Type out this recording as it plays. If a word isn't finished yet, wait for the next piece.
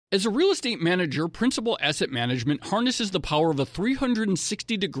As a real estate manager, Principal Asset Management harnesses the power of a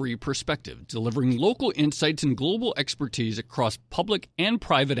 360-degree perspective, delivering local insights and global expertise across public and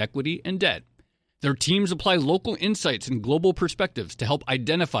private equity and debt. Their teams apply local insights and global perspectives to help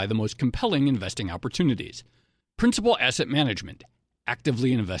identify the most compelling investing opportunities. Principal Asset Management.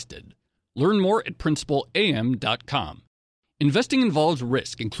 Actively invested. Learn more at principalam.com. Investing involves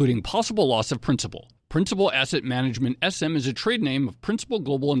risk, including possible loss of principal. Principal Asset Management SM is a trade name of Principal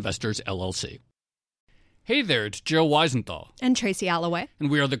Global Investors, LLC. Hey there, it's Joe Weisenthal. And Tracy Alloway. And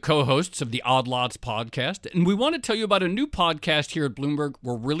we are the co-hosts of the Odd Lots podcast. And we want to tell you about a new podcast here at Bloomberg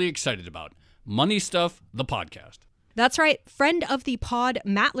we're really excited about. Money Stuff, the podcast. That's right. Friend of the pod,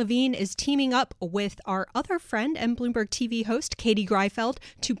 Matt Levine, is teaming up with our other friend and Bloomberg TV host, Katie Greifeld,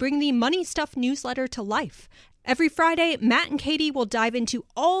 to bring the Money Stuff newsletter to life. Every Friday, Matt and Katie will dive into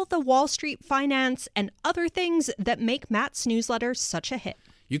all the Wall Street finance and other things that make Matt's newsletter such a hit.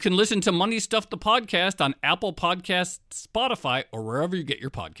 You can listen to Money Stuff, the podcast on Apple Podcasts, Spotify, or wherever you get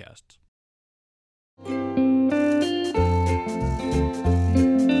your podcasts.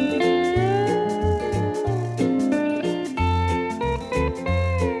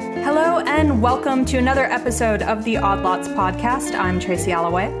 Hello and welcome to another episode of the Odd Lots podcast. I'm Tracy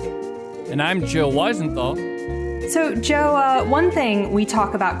Alloway. And I'm Joe Weisenthal. So, Joe, one thing we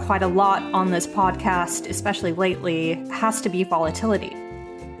talk about quite a lot on this podcast, especially lately, has to be volatility.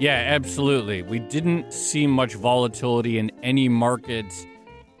 Yeah, absolutely. We didn't see much volatility in any markets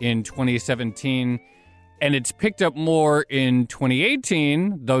in 2017, and it's picked up more in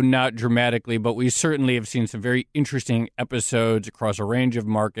 2018, though not dramatically, but we certainly have seen some very interesting episodes across a range of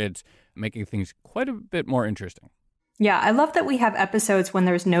markets, making things quite a bit more interesting. Yeah, I love that we have episodes when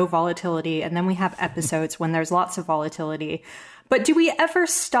there's no volatility, and then we have episodes when there's lots of volatility. But do we ever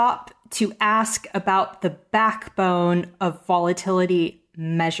stop to ask about the backbone of volatility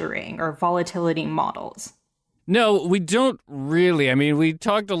measuring or volatility models? No, we don't really. I mean, we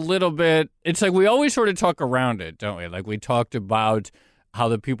talked a little bit. It's like we always sort of talk around it, don't we? Like we talked about how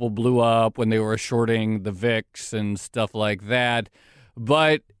the people blew up when they were shorting the VIX and stuff like that.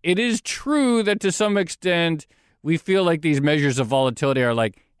 But it is true that to some extent, we feel like these measures of volatility are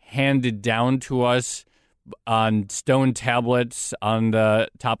like handed down to us on stone tablets on the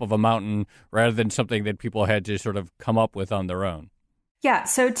top of a mountain rather than something that people had to sort of come up with on their own. Yeah,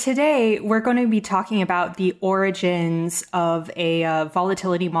 so today we're going to be talking about the origins of a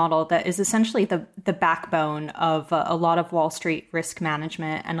volatility model that is essentially the backbone of a lot of Wall Street risk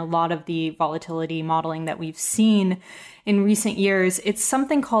management and a lot of the volatility modeling that we've seen in recent years. It's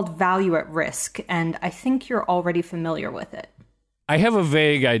something called value at risk, and I think you're already familiar with it. I have a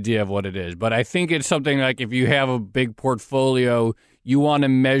vague idea of what it is, but I think it's something like if you have a big portfolio, you want to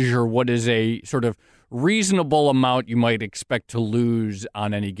measure what is a sort of reasonable amount you might expect to lose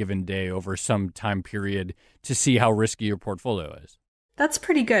on any given day over some time period to see how risky your portfolio is. That's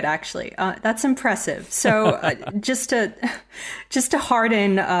pretty good, actually. That's impressive. So just to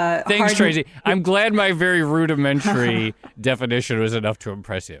harden... Thanks, Tracy. I'm glad my very rudimentary definition was enough to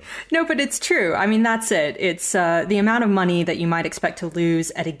impress you. No, but it's true. I mean, that's it. It's the amount of money that you might expect to lose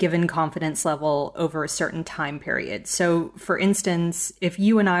at a given confidence level over a certain time period. So, for instance, if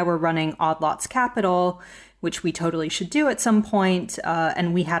you and I were running Odd Lots Capital, which we totally should do at some point,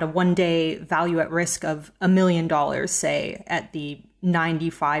 and we had a one-day value at risk of $1 million, say, at the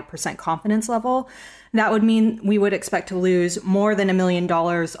 95% confidence level, that would mean we would expect to lose more than $1 million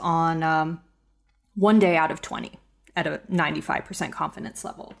on one day out of 20 at a 95% confidence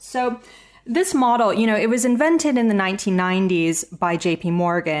level. So this model, it was invented in the 1990s by JP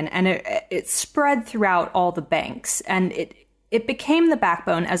Morgan, and it spread throughout all the banks, and it became the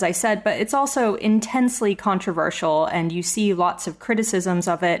backbone, as I said, but it's also intensely controversial, and you see lots of criticisms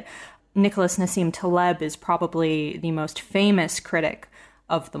of it. Nicholas Nassim Taleb is probably the most famous critic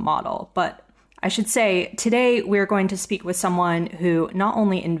of the model. But I should say, today we're going to speak with someone who not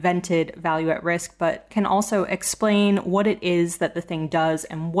only invented value at risk, but can also explain what it is that the thing does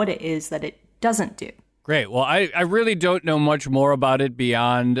and what it is that it doesn't do. Great. Well, I really don't know much more about it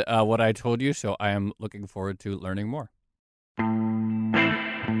beyond what I told you, so I am looking forward to learning more.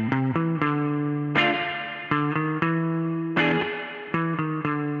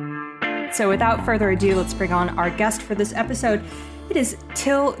 So without further ado, let's bring on our guest for this episode. It is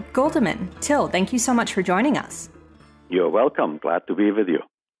Till Gueldeman. Till, thank you so much for joining us. You're welcome. Glad to be with you.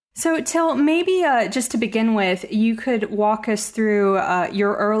 So Till, maybe just to begin with, you could walk us through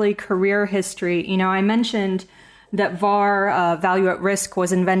your early career history. I mentioned that VAR, value at risk,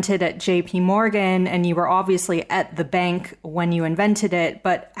 was invented at JP Morgan, and you were obviously at the bank when you invented it.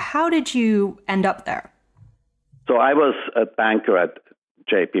 But how did you end up there? So I was a banker at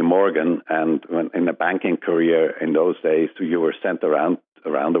JP Morgan, and when in a banking career in those days, you were sent around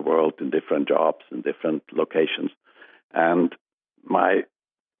the world in different jobs in different locations. And my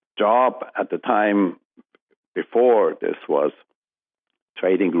job at the time before this was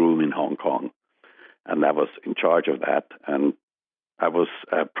trading room in Hong Kong, and I was in charge of that. And I was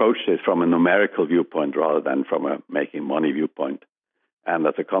approached it from a numerical viewpoint rather than from a making money viewpoint. And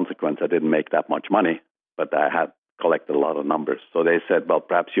as a consequence, I didn't make that much money, but I had collected a lot of numbers. So they said, well,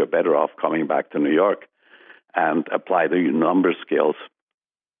 perhaps you're better off coming back to New York and apply the number skills,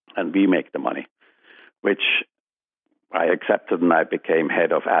 and we make the money, which I accepted, and I became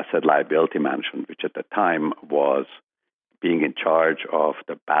head of asset liability management, which at the time was being in charge of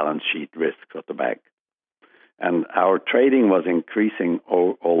the balance sheet risks of the bank. And our trading was increasing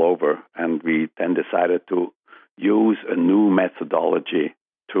all over, and we then decided to use a new methodology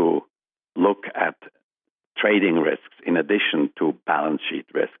to look at trading risks in addition to balance sheet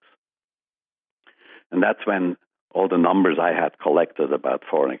risks. And that's when all the numbers I had collected about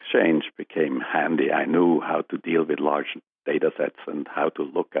foreign exchange became handy. I knew how to deal with large data sets and how to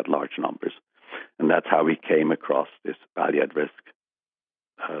look at large numbers. And that's how we came across this value at risk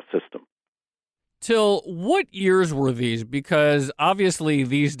system. Till, what years were these? Because obviously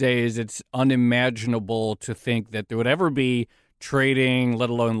these days it's unimaginable to think that there would ever be trading, let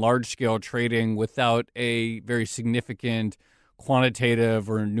alone large-scale trading, without a very significant quantitative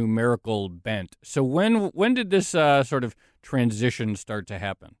or numerical bent. So when did this sort of transition start to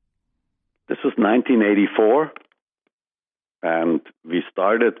happen? This was 1984, and we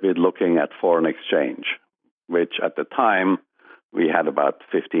started with looking at foreign exchange, which at the time we had about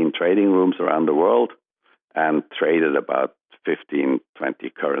 15 trading rooms around the world and traded about 15, 20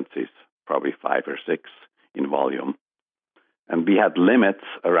 currencies, probably 5 or 6 in volume. And we had limits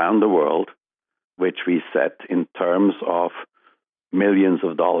around the world, which we set in terms of millions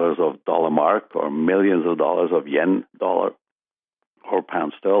of dollars of dollar mark or millions of dollars of yen dollar or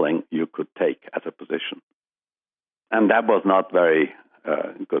pound sterling you could take as a position. And that was not very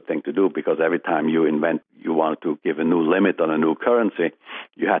good thing to do, because every time you wanted to give a new limit on a new currency,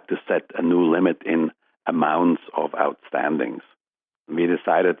 you had to set a new limit in amounts of outstandings. We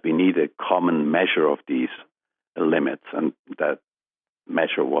decided we needed a common measure of these limits, and that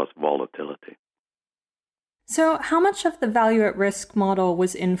measure was volatility. So how much of the value at risk model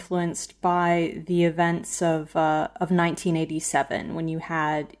was influenced by the events of 1987, when you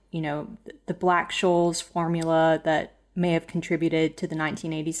had, the Black-Scholes formula that may have contributed to the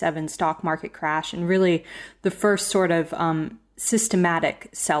 1987 stock market crash, and really the first sort of systematic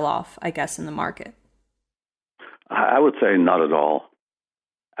sell-off, I guess, in the market? I would say not at all.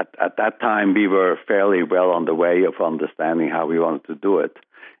 At that time, we were fairly well on the way of understanding how we wanted to do it.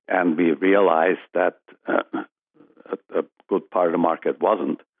 And we realized that a good part of the market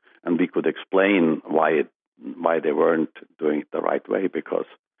wasn't. And we could explain why they weren't doing it the right way, because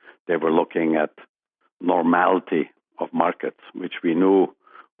they were looking at normality of markets, which we knew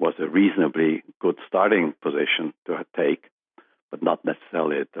was a reasonably good starting position to take, but not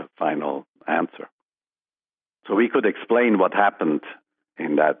necessarily the final answer. So we could explain what happened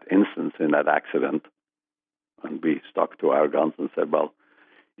in that instance, in that accident, and we stuck to our guns and said, well,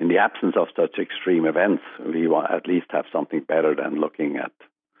 in the absence of such extreme events, we want at least have something better than looking at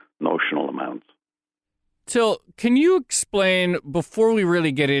notional amounts. Till, can you explain, before we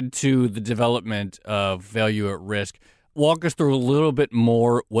really get into the development of value at risk, walk us through a little bit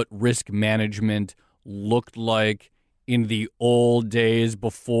more what risk management looked like in the old days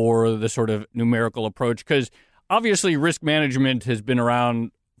before the sort of numerical approach? Because obviously risk management has been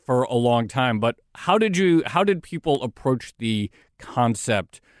around for a long time, but how did people approach the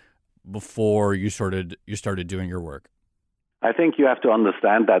concept before you started doing your work? I think you have to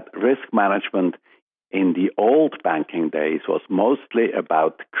understand that risk management in the old banking days was mostly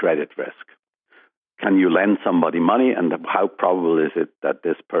about credit risk. Can you lend somebody money, and how probable is it that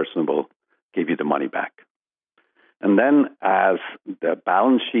this person will give you the money back? And then as the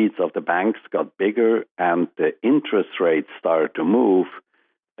balance sheets of the banks got bigger and the interest rates started to move,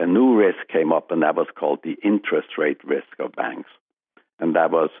 a new risk came up, and that was called the interest rate risk of banks. And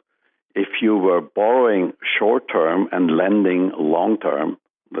that was if you were borrowing short-term and lending long-term,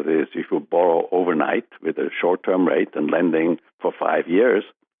 that is, if you borrow overnight with a short-term rate and lending for 5 years,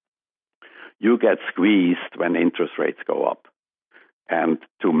 you get squeezed when interest rates go up. And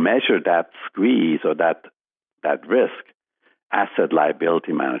to measure that squeeze or that risk, asset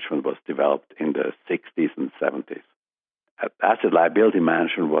liability management was developed in the 60s and 70s. Asset liability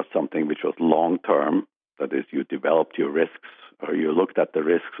management was something which was long-term. That is, you developed your risks, or you looked at the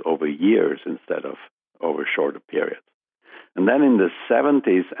risks over years instead of over shorter periods. And then in the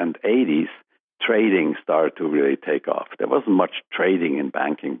 70s and 80s, trading started to really take off. There wasn't much trading in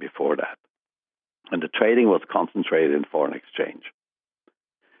banking before that. And the trading was concentrated in foreign exchange.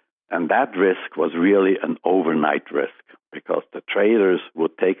 And that risk was really an overnight risk because the traders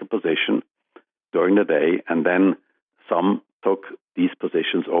would take a position during the day and then some took these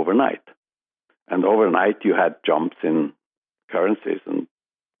positions overnight. And overnight you had jumps in currencies and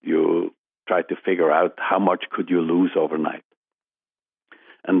you tried to figure out how much could you lose overnight.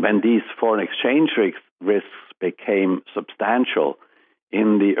 And when these foreign exchange risks became substantial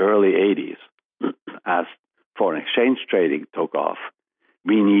in the early 80s, as foreign exchange trading took off,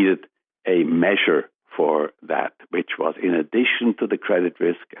 we needed a measure for that, which was in addition to the credit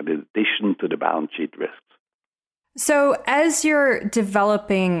risk and in addition to the balance sheet risks. So as you're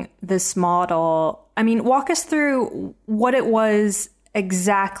developing this model, I mean, walk us through what it was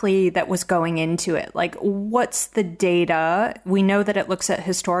exactly that was going into it. Like, what's the data? We know that it looks at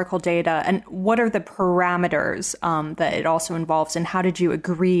historical data. And what are the parameters that it also involves? And how did you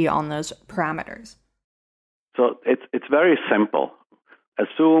agree on those parameters? So it's very simple.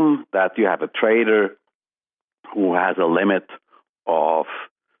 Assume that you have a trader who has a limit of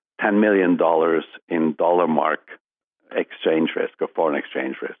 $10 million in dollar mark exchange risk or foreign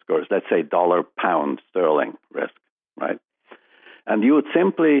exchange risk, or let's say dollar pound sterling risk, right? And you would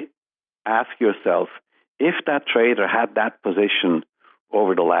simply ask yourself, if that trader had that position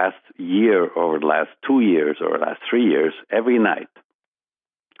over the last year, over the last 2 years, or the last 3 years, every night,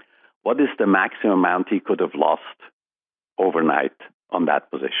 what is the maximum amount he could have lost overnight on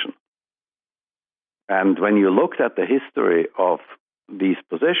that position? And when you looked at the history of these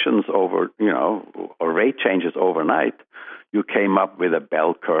positions over, or rate changes overnight, you came up with a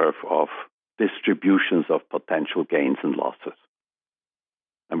bell curve of distributions of potential gains and losses.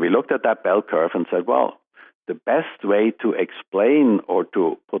 And we looked at that bell curve and said, well, the best way to explain or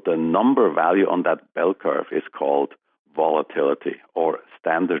to put a number value on that bell curve is called volatility or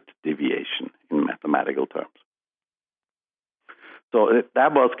standard deviation in mathematical terms. So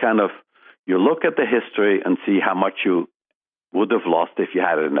that was kind of, you look at the history and see how much you would have lost if you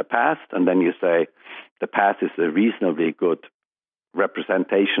had it in the past, and then you say the past is a reasonably good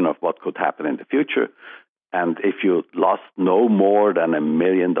representation of what could happen in the future. And if you lost no more than $1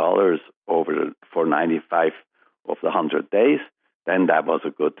 million for 95 of the 100 days, then that was a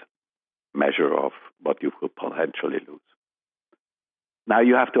good measure of what you could potentially lose. Now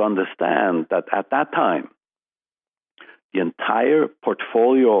you have to understand that at that time, the entire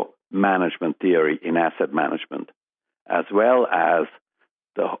portfolio management theory in asset management, as well as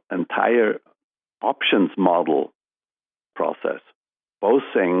the entire options model process, both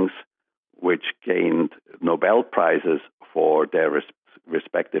things which gained Nobel Prizes for their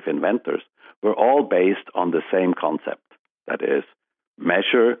respective inventors, were all based on the same concept. That is,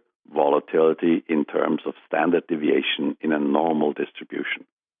 measure volatility in terms of standard deviation in a normal distribution.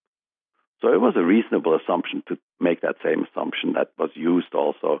 So it was a reasonable assumption to make that same assumption that was used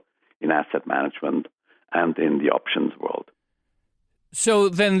also in asset management and in the options world. So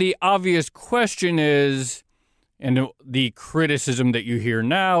then the obvious question is, and the criticism that you hear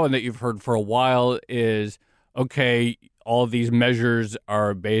now and that you've heard for a while is, okay, all of these measures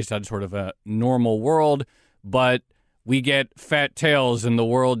are based on sort of a normal world, but we get fat tails and the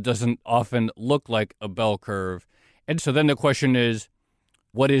world doesn't often look like a bell curve. And so then the question is,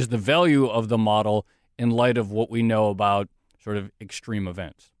 what is the value of the model in light of what we know about sort of extreme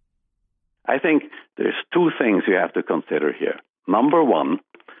events? I think there's two things you have to consider here. Number one,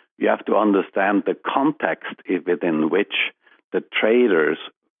 you have to understand the context within which the traders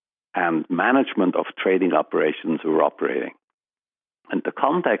and management of trading operations were operating. And the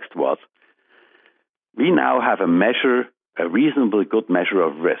context was, we now have a reasonably good measure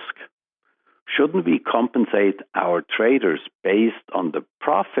of risk. Shouldn't we compensate our traders based on the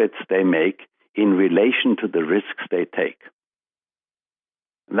profits they make in relation to the risks they take?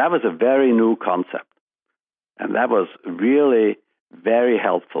 And that was a very new concept. And that was really very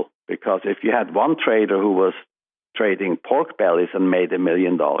helpful, because if you had one trader who was trading pork bellies and made $1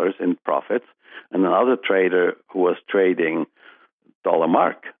 million in profits, and another trader who was trading dollar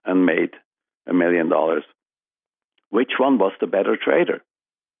mark and made $1 million, which one was the better trader?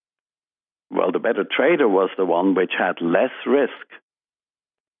 Well, the better trader was the one which had less risk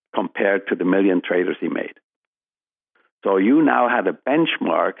compared to the million traders he made. So you now had a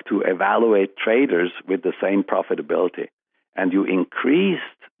benchmark to evaluate traders with the same profitability. And you increased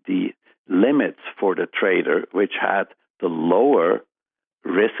the limits for the trader which had the lower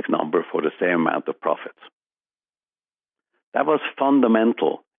risk number for the same amount of profits. That was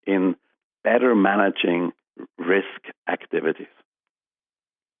fundamental in better managing risk activities.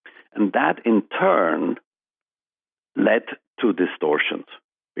 And that in turn led to distortions.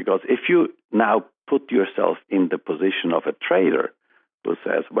 Because if you now put yourself in the position of a trader who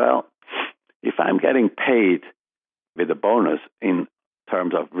says, well, if I'm getting paid with a bonus in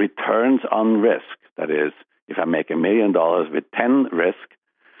terms of returns on risk, that is, if I make $1 million with 10 risk,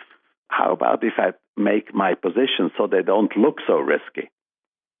 how about if I make my position so they don't look so risky?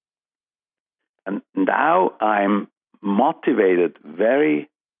 And now I'm motivated very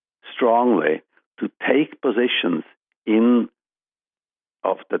strongly to take positions in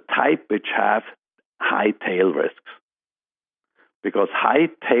of the type which have high tail risks. Because high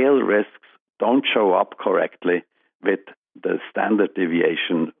tail risks don't show up correctly with the standard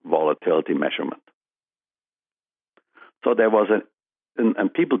deviation volatility measurement. So there was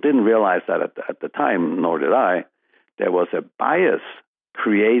and people didn't realize that at the time, nor did I, there was a bias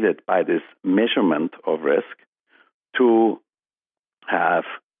created by this measurement of risk to have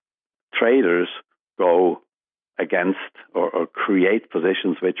traders go against or create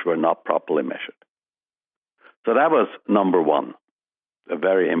positions which were not properly measured. So that was number one, a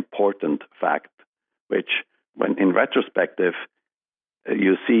very important fact, which when in retrospective,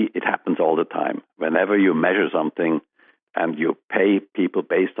 you see it happens all the time. Whenever you measure something and you pay people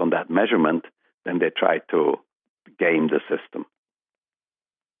based on that measurement, then they try to game the system.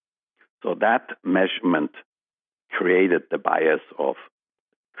 So that measurement created the bias of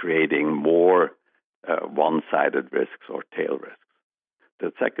creating more one-sided risks or tail risks.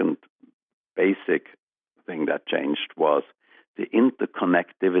 The second basic thing that changed was the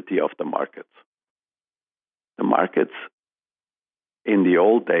interconnectivity of the markets. The markets in the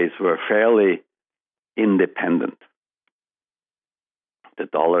old days were fairly independent. The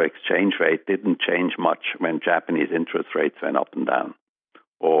dollar exchange rate didn't change much when Japanese interest rates went up and down,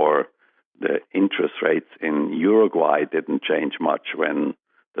 or the interest rates in Uruguay didn't change much when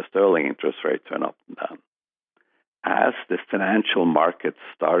the sterling interest rates went up and down. As the financial markets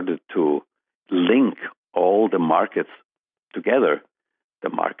started to link all the markets together, the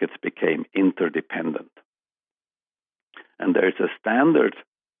markets became interdependent. And there's a standard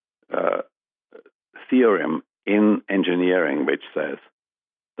theorem in engineering which says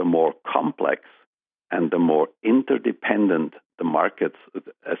the more complex and the more interdependent the markets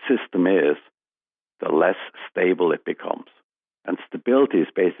a system is, the less stable it becomes. And stability is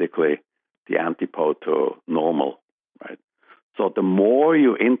basically the antipode to normal, right? So the more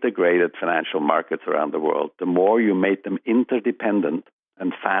you integrated financial markets around the world, the more you made them interdependent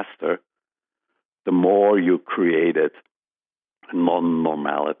and faster, the more you created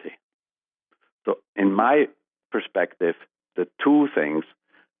non-normality. So in my perspective, the two things,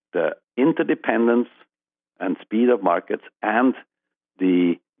 the interdependence and speed of markets and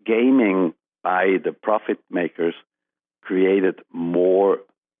the gaming by the profit makers created more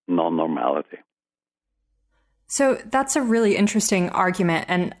non-normality. So that's a really interesting argument,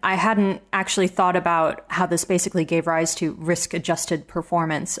 and I hadn't actually thought about how this basically gave rise to risk-adjusted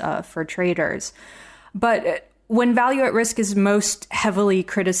performance for traders. But when value at risk is most heavily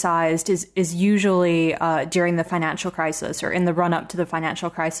criticized is usually during the financial crisis or in the run-up to the financial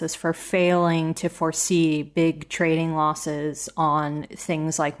crisis for failing to foresee big trading losses on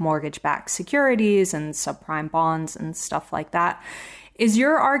things like mortgage-backed securities and subprime bonds and stuff like that. Is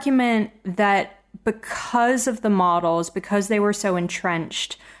your argument that because of the models, because they were so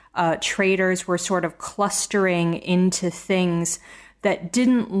entrenched, traders were sort of clustering into things that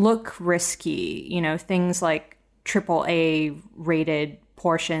didn't look risky, things like AAA rated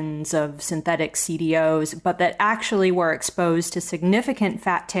portions of synthetic CDOs, but that actually were exposed to significant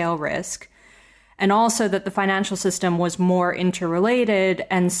fat tail risk, and also that the financial system was more interrelated,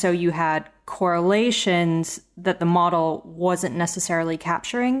 and so you had correlations that the model wasn't necessarily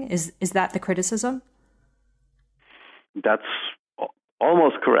capturing? Is that the criticism? That's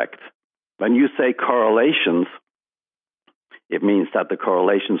almost correct. When you say correlations, it means that the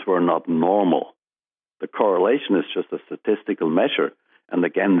correlations were not normal. The correlation is just a statistical measure. And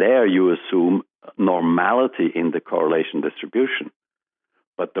again, there you assume normality in the correlation distribution.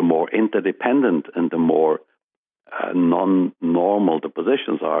 But the more interdependent and the more non-normal the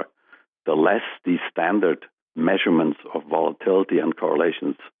positions are, the less these standard measurements of volatility and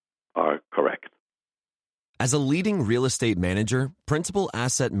correlations are correct. As a leading real estate manager, Principal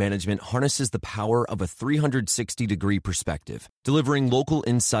Asset Management harnesses the power of a 360-degree perspective, delivering local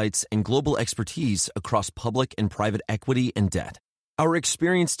insights and global expertise across public and private equity and debt. Our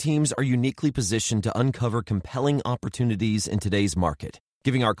experienced teams are uniquely positioned to uncover compelling opportunities in today's market,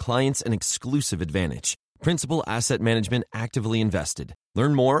 giving our clients an exclusive advantage. Principal Asset Management actively invested.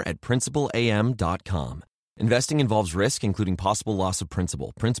 Learn more at principalam.com. Investing involves risk, including possible loss of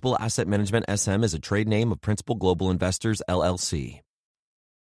principal. Principal Asset Management SM is a trade name of Principal Global Investors, LLC.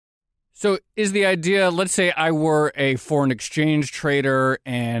 So is the idea, let's say I were a foreign exchange trader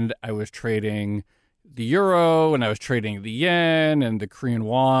and I was trading the euro and I was trading the yen and the Korean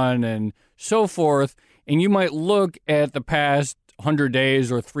won and so forth, and you might look at the past 100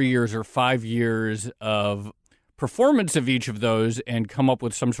 days or 3 years or 5 years of performance of each of those and come up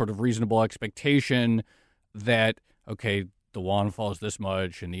with some sort of reasonable expectation that, okay, the won falls this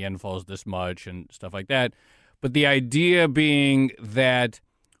much and the yen falls this much and stuff like that. But the idea being that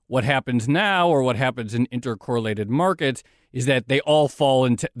what happens now or what happens in intercorrelated markets is that they all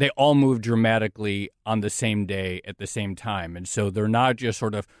move dramatically on the same day at the same time. And so they're not just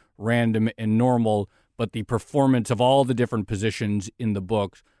sort of random and normal, but the performance of all the different positions in the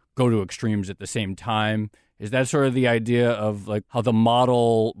books go to extremes at the same time. Is that sort of the idea of like how the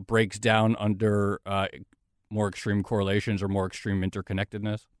model breaks down under more extreme correlations or more extreme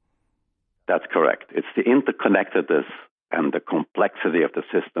interconnectedness? That's correct. It's the interconnectedness and the complexity of the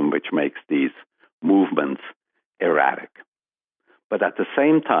system which makes these movements erratic. But at the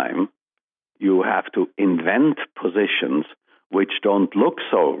same time, you have to invent positions which don't look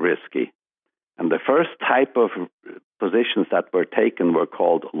so risky. And the first type of positions that were taken were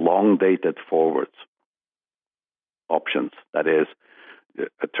called long-dated forwards options. That is,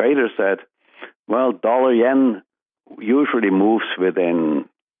 a trader said, well, dollar-yen usually moves within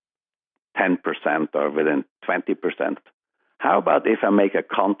 10% or within 20%. How about if I make a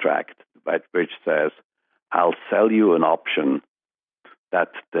contract which says I'll sell you an option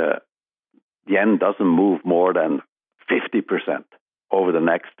that the yen doesn't move more than 50% over the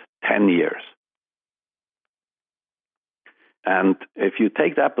next 10 years? And if you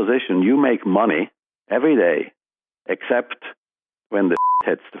take that position, you make money every day except when the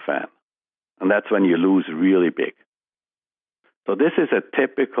hits the fan. And that's when you lose really big. So this is a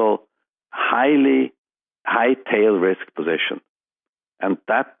typical high tail risk position. And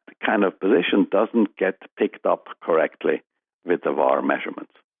that kind of position doesn't get picked up correctly with the VAR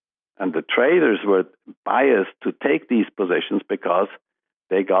measurements. And the traders were biased to take these positions because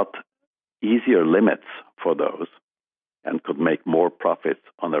they got easier limits for those and could make more profits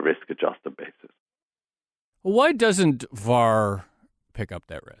on a risk-adjusted basis. Why doesn't VAR pick up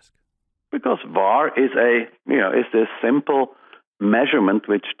that risk? Because VAR is this simple measurement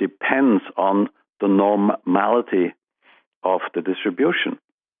which depends on the normality of the distribution.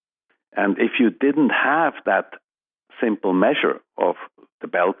 And if you didn't have that simple measure of the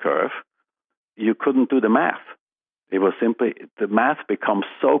bell curve, you couldn't do the math. It was simply, the math becomes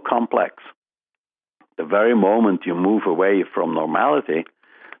so complex the very moment you move away from normality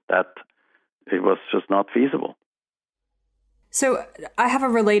that it was just not feasible. So I have a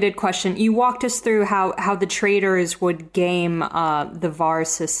related question. You walked us through how the traders would game the VAR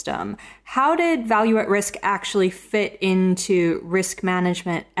system. How did value at risk actually fit into risk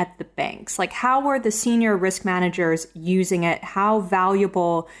management at the banks? Like, how were the senior risk managers using it? How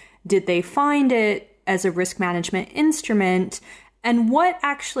valuable did they find it as a risk management instrument? And what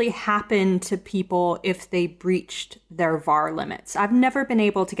actually happened to people if they breached their VAR limits? I've never been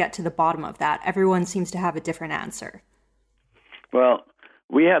able to get to the bottom of that. Everyone seems to have a different answer. Well,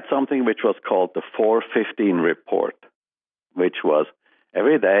 we had something which was called the 4:15 report, which was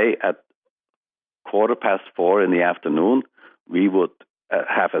every day at 4:15 in the afternoon, we would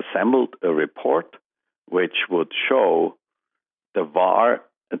have assembled a report which would show the VAR,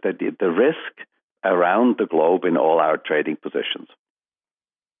 the risk around the globe in all our trading positions.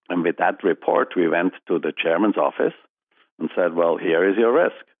 And with that report, we went to the chairman's office and said, well, here is your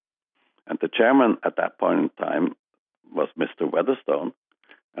risk. And the chairman at that point in time was Mr. Weatherstone.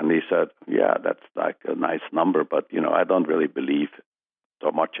 And he said, yeah, that's like a nice number, but, I don't really believe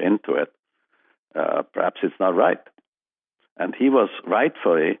so much into it. Perhaps it's not right. And he was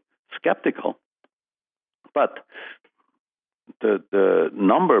rightfully skeptical. But the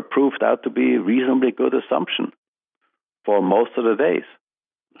number proved out to be a reasonably good assumption for most of the days.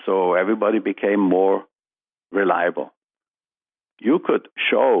 So everybody became more reliable. You could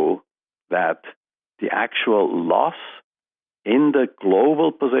show that the actual loss in the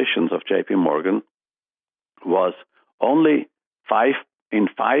global positions of JP Morgan was only 5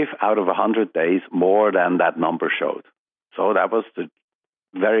 out of 100 days more than that number showed. So that was the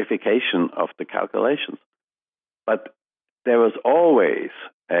verification of the calculations. But there was always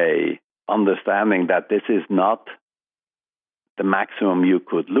a understanding that this is not the maximum you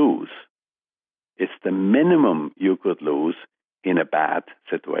could lose. It's the minimum you could lose in a bad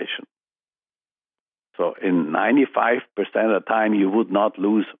situation. So in 95% of the time, you would not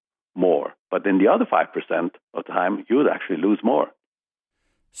lose more. But in the other 5% of the time, you would actually lose more.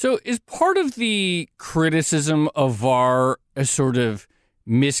 So is part of the criticism of VAR a sort of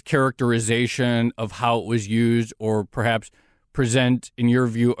mischaracterization of how it was used, or perhaps present, in your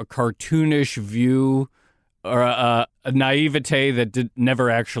view, a cartoonish view or a naivete that never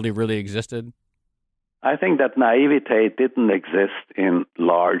actually really existed? I think that naivete didn't exist in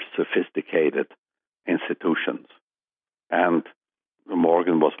large, sophisticated institutions. And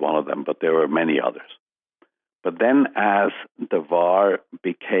Morgan was one of them, but there were many others. But then as the VAR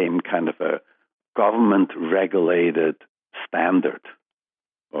became kind of a government-regulated standard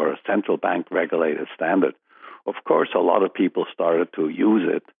or a central bank-regulated standard, of course, a lot of people started to use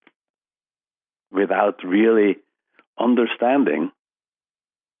it without really understanding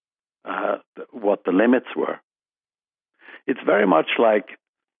what the limits were. It's very much like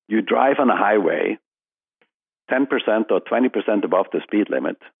you drive on a highway 10% or 20% above the speed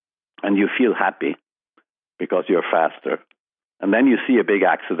limit, and you feel happy because you're faster. And then you see a big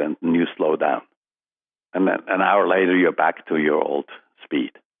accident and you slow down. And then an hour later, you're back to your old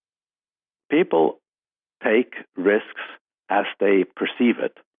speed. People take risks as they perceive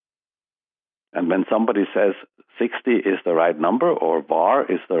it. And when somebody says 60 is the right number or VAR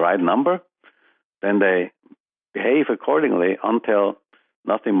is the right number, then they behave accordingly until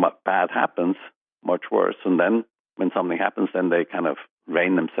nothing bad happens, much worse. And then when something happens, then they kind of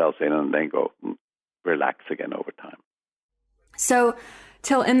rein themselves in and then go relax again over time. So,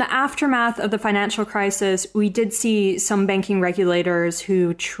 Till, in the aftermath of the financial crisis, we did see some banking regulators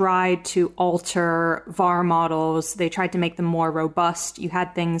who tried to alter VAR models. They tried to make them more robust. You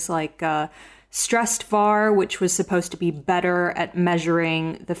had things like stressed VAR, which was supposed to be better at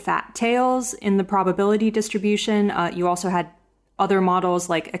measuring the fat tails in the probability distribution. You also had other models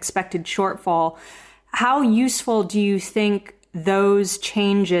like expected shortfall. How useful do you think those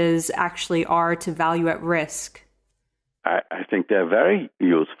changes actually are to value at risk? I think they're very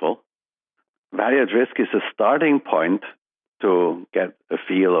useful. Value at risk is a starting point to get a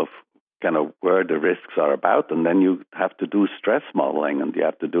feel of kind of where the risks are about, and then you have to do stress modeling and you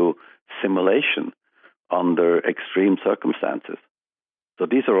have to do simulation under extreme circumstances. So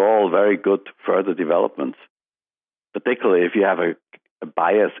these are all very good further developments, particularly if you have a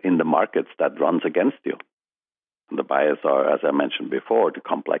bias in the markets that runs against you. And the bias are, as I mentioned before, the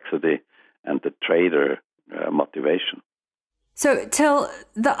complexity and the trader motivation. So, Till,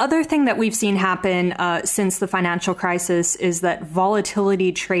 the other thing that we've seen happen since the financial crisis is that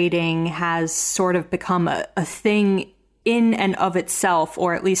volatility trading has sort of become a thing in and of itself,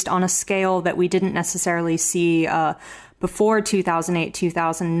 or at least on a scale that we didn't necessarily see before 2008,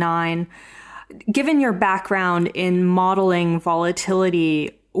 2009. Given your background in modeling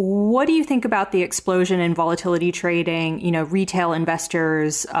volatility, what do you think about the explosion in volatility trading, retail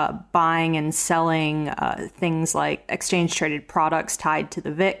investors buying and selling things like exchange-traded products tied to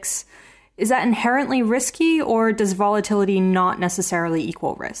the VIX? Is that inherently risky, or does volatility not necessarily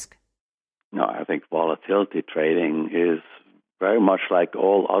equal risk? No, I think volatility trading is very much like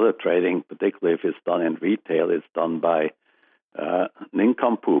all other trading, particularly if it's done in retail. It's done by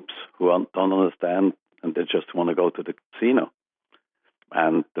nincompoops who don't understand and they just want to go to the casino.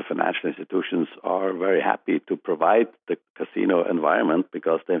 And the financial institutions are very happy to provide the casino environment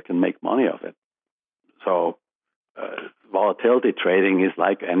because they can make money of it. So volatility trading is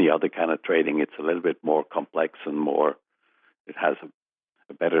like any other kind of trading. It's a little bit more complex and it has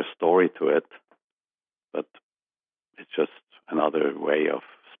a better story to it, but it's just another way of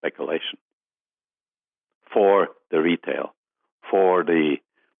speculation. For the retail, for the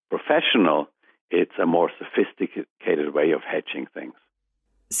professional, it's a more sophisticated way of hedging things.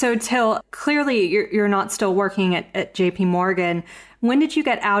 So, Till, clearly you're not still working at JP Morgan. When did you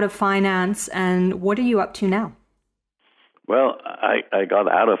get out of finance, and what are you up to now? Well, I got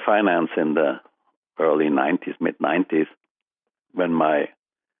out of finance in the early 90s, mid-90s, when my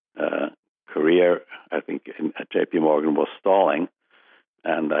career, I think, at JP Morgan was stalling,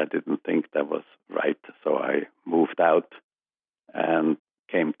 and I didn't think that was right. So I moved out and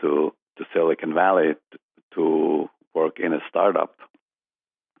came to Silicon Valley to work in a startup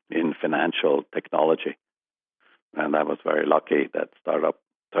in financial technology. And I was very lucky. That startup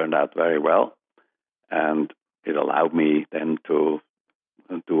turned out very well. And it allowed me then to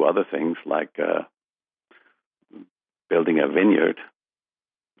do other things like building a vineyard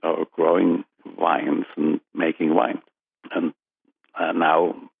or growing wines and making wine. And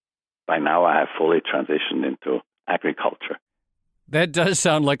by now I have fully transitioned into agriculture. That does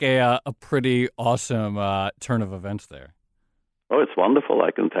sound like a pretty awesome turn of events there. Oh, it's wonderful.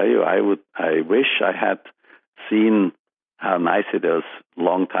 I can tell you, I wish I had seen how nice it is a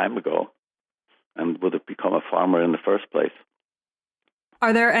long time ago, and would have become a farmer in the first place.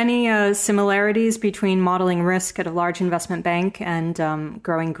 Are there any similarities between modeling risk at a large investment bank and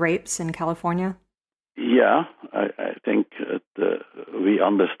growing grapes in California? Yeah, I think we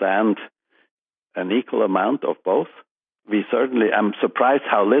understand an equal amount of both. I'm surprised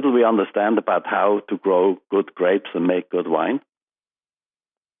how little we understand about how to grow good grapes and make good wine.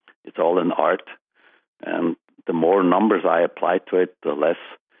 It's all an art, and the more numbers I apply to it, the less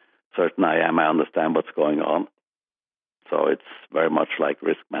certain I am I understand what's going on. So it's very much like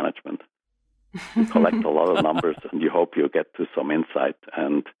risk management. You collect a lot of numbers and you hope you get to some insight.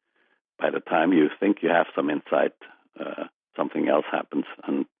 And by the time you think you have some insight, something else happens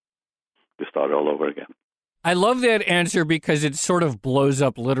and you start all over again. I love that answer because it sort of blows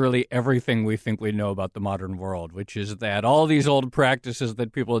up literally everything we think we know about the modern world, which is that all these old practices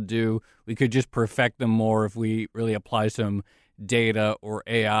that people do, we could just perfect them more if we really apply some data or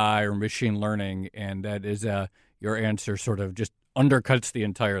AI or machine learning. And that is your answer sort of just undercuts the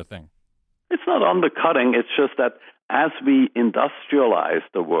entire thing. It's not undercutting. It's just that as we industrialize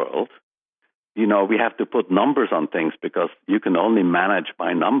the world, we have to put numbers on things because you can only manage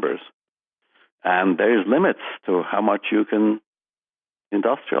by numbers. And there's limits to how much you can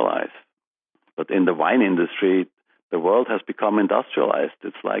industrialize. But in the wine industry, the world has become industrialized.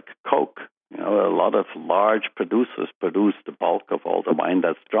 It's like Coke. A lot of large producers produce the bulk of all the wine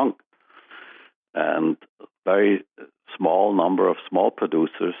that's drunk. And very small number of small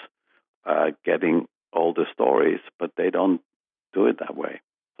producers getting all the stories, but they don't do it that way.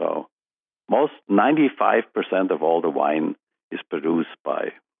 So 95% of all the wine is produced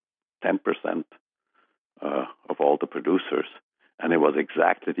by 10% of all the producers, and it was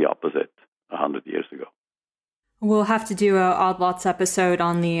exactly the opposite 100 years ago. We'll have to do a Odd Lots episode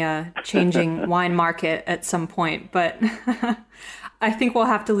on the changing wine market at some point, but I think we'll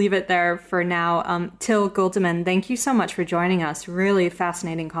have to leave it there for now. Till Guilderman, thank you so much for joining us. Really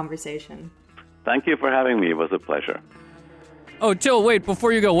fascinating conversation. Thank you for having me. It was a pleasure. Oh, Till, wait,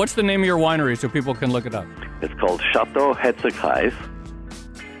 before you go, what's the name of your winery so people can look it up? It's called Chateau Hetzekreis,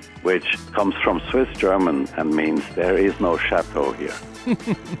 which comes from Swiss German and means there is no chateau here.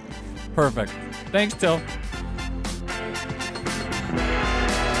 Perfect. Thanks, Till.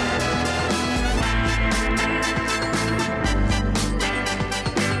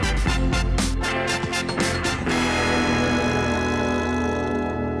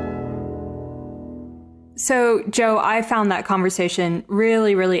 So, Joe, I found that conversation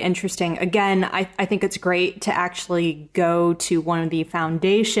really, really interesting. Again, I think it's great to actually go to one of the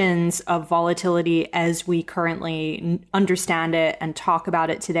foundations of volatility as we currently understand it and talk about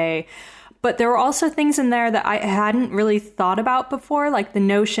it today. But there were also things in there that I hadn't really thought about before, like the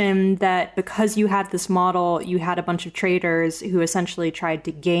notion that because you had this model, you had a bunch of traders who essentially tried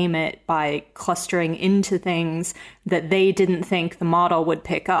to game it by clustering into things that they didn't think the model would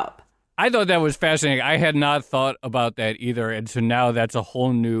pick up. I thought that was fascinating. I had not thought about that either. And so now that's a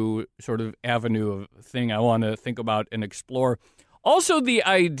whole new sort of avenue of thing I want to think about and explore. Also, the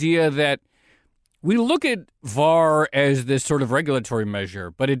idea that we look at VAR as this sort of regulatory measure,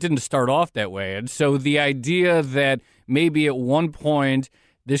 but it didn't start off that way. And so the idea that maybe at one point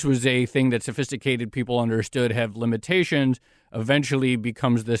this was a thing that sophisticated people understood have limitations eventually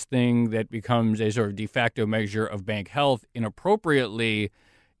becomes this thing that becomes a sort of de facto measure of bank health inappropriately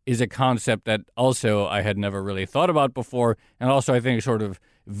is a concept that also I had never really thought about before, and also I think sort of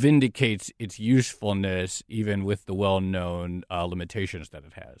vindicates its usefulness even with the well-known limitations that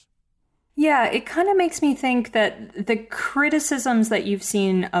it has. Yeah, it kind of makes me think that the criticisms that you've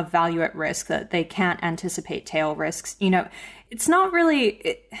seen of value at risk, that they can't anticipate tail risks, it's not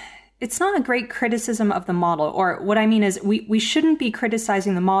really... It's not a great criticism of the model. Or what I mean is we shouldn't be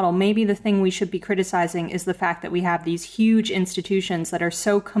criticizing the model. Maybe the thing we should be criticizing is the fact that we have these huge institutions that are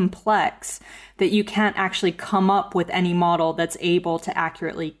so complex that you can't actually come up with any model that's able to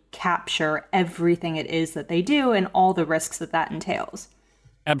accurately capture everything it is that they do and all the risks that entails.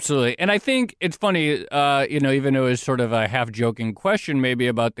 Absolutely. And I think it's funny, even though it was sort of a half-joking question maybe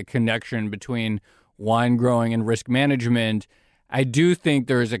about the connection between wine growing and risk management, I do think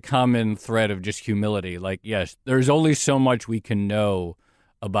there is a common thread of just humility. Like, yes, there's only so much we can know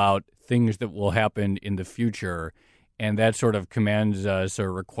about things that will happen in the future, and that sort of commands us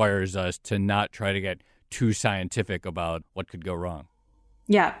or requires us to not try to get too scientific about what could go wrong.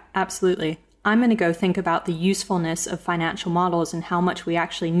 Yeah, absolutely. I'm going to go think about the usefulness of financial models and how much we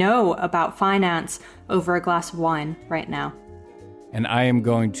actually know about finance over a glass of wine right now. And I am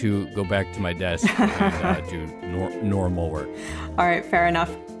going to go back to my desk and do normal work. All right, fair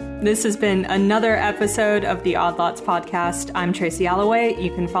enough. This has been another episode of the Odd Lots podcast. I'm Tracy Alloway. You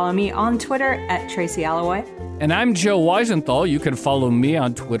can follow me on Twitter at Tracy Alloway. And I'm Joe Weisenthal. You can follow me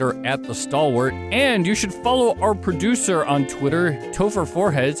on Twitter at The Stalwart. And you should follow our producer on Twitter, Topher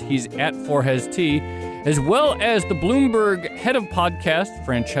Forhes. He's at ForhesT. As well as the Bloomberg head of podcast,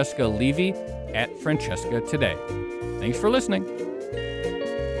 Francesca Levy, at Francesca Today. Thanks for listening.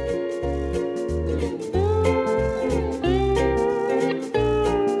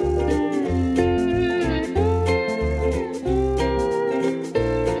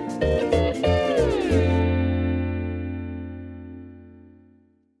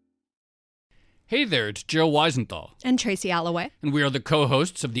 Hey there, it's Joe Weisenthal. And Tracy Alloway. And we are the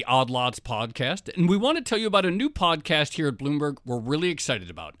co-hosts of the Odd Lots podcast. And we want to tell you about a new podcast here at Bloomberg we're really excited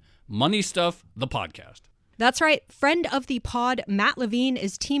about. Money Stuff, the podcast. That's right. Friend of the pod, Matt Levine,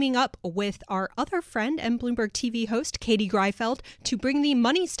 is teaming up with our other friend and Bloomberg TV host, Katie Greifeld, to bring the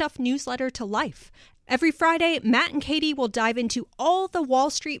Money Stuff newsletter to life. Every Friday, Matt and Katie will dive into all the Wall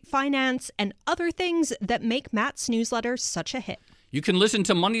Street finance and other things that make Matt's newsletter such a hit. You can listen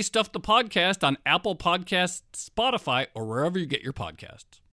to Money Stuff, the podcast on Apple Podcasts, Spotify, or wherever you get your podcasts.